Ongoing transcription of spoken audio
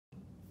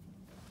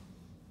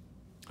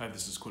Hi,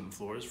 this is Quentin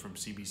Flores from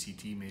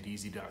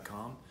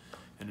cbctmadeeasy.com,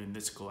 and in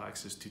this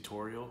Galaxis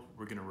tutorial,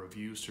 we're going to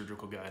review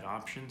surgical guide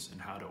options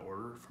and how to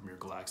order from your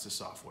Galaxis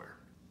software.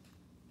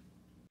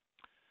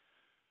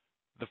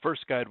 The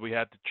first guide we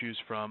have to choose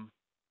from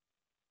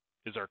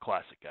is our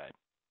Classic Guide.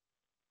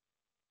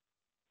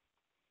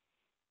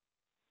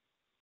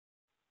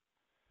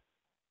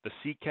 The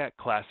CCAT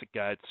Classic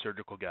Guide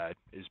Surgical Guide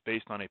is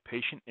based on a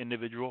patient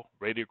individual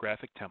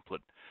radiographic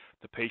template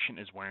the patient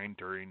is wearing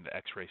during the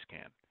X-ray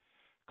scan.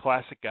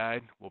 Classic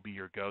Guide will be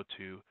your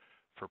go-to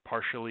for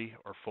partially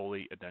or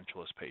fully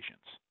edentulous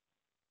patients.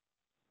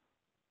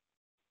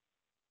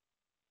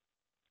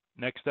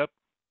 Next up,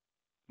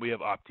 we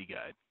have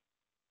OptiGuide.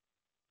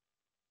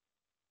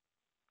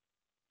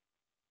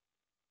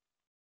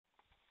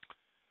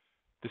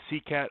 The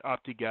CCAT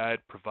OptiGuide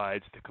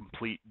provides the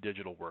complete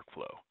digital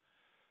workflow.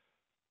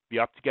 The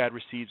OptiGuide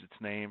receives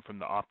its name from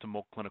the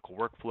optimal clinical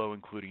workflow,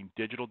 including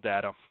digital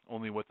data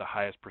only with the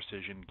highest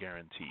precision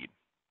guaranteed.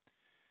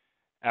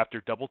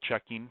 After double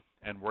checking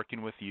and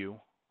working with you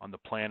on the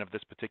plan of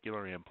this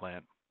particular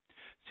implant,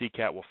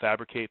 CCAT will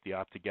fabricate the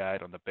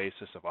OptiGuide on the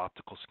basis of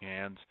optical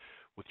scans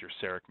with your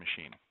CEREC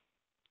machine.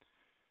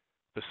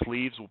 The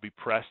sleeves will be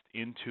pressed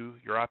into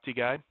your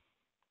OptiGuide,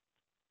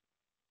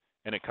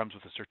 and it comes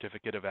with a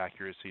certificate of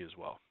accuracy as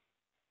well.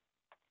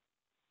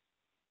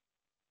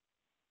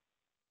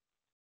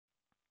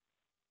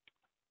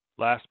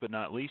 Last but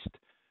not least,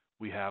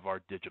 we have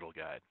our digital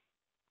guide.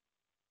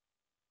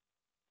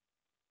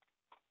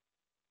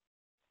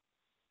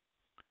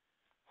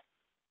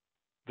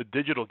 The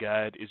digital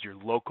guide is your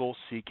local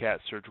CCAT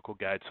surgical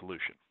guide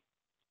solution.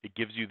 It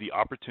gives you the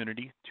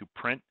opportunity to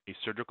print a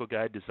surgical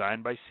guide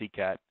designed by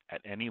CCAT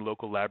at any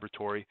local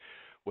laboratory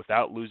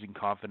without losing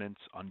confidence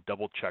on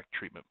double-checked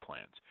treatment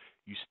plans.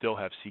 You still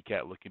have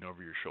CCAT looking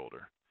over your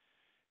shoulder.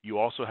 You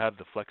also have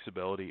the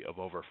flexibility of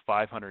over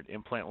 500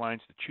 implant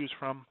lines to choose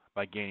from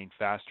by gaining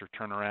faster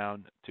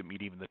turnaround to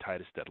meet even the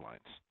tightest deadlines.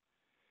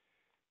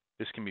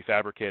 This can be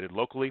fabricated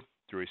locally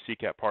through a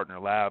CCAT partner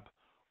lab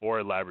or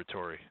a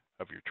laboratory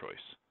of your choice.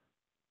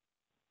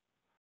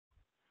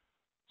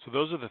 So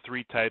those are the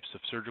three types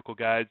of surgical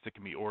guides that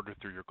can be ordered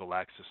through your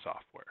Galaxis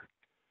software.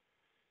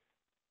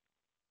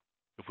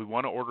 If we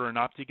want to order an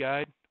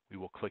OptiGuide, we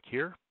will click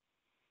here,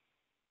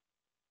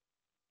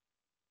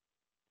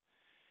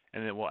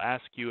 and it will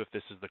ask you if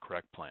this is the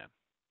correct plan.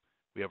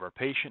 We have our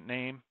patient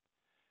name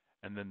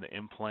and then the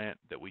implant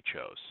that we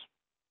chose.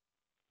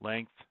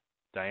 Length,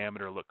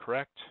 diameter look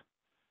correct.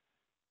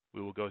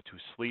 We will go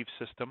to sleeve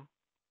system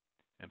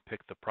and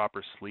pick the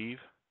proper sleeve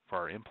for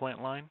our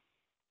implant line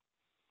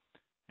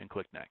and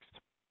click next.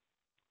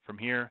 From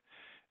here,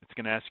 it's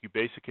going to ask you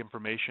basic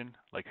information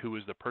like who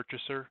is the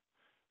purchaser,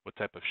 what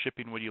type of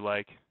shipping would you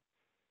like,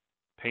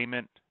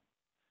 payment,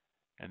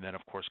 and then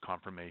of course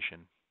confirmation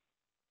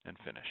and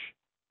finish.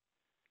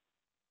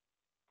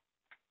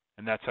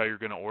 And that's how you're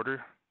going to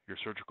order your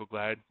surgical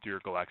guide through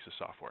your Galaxis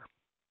software.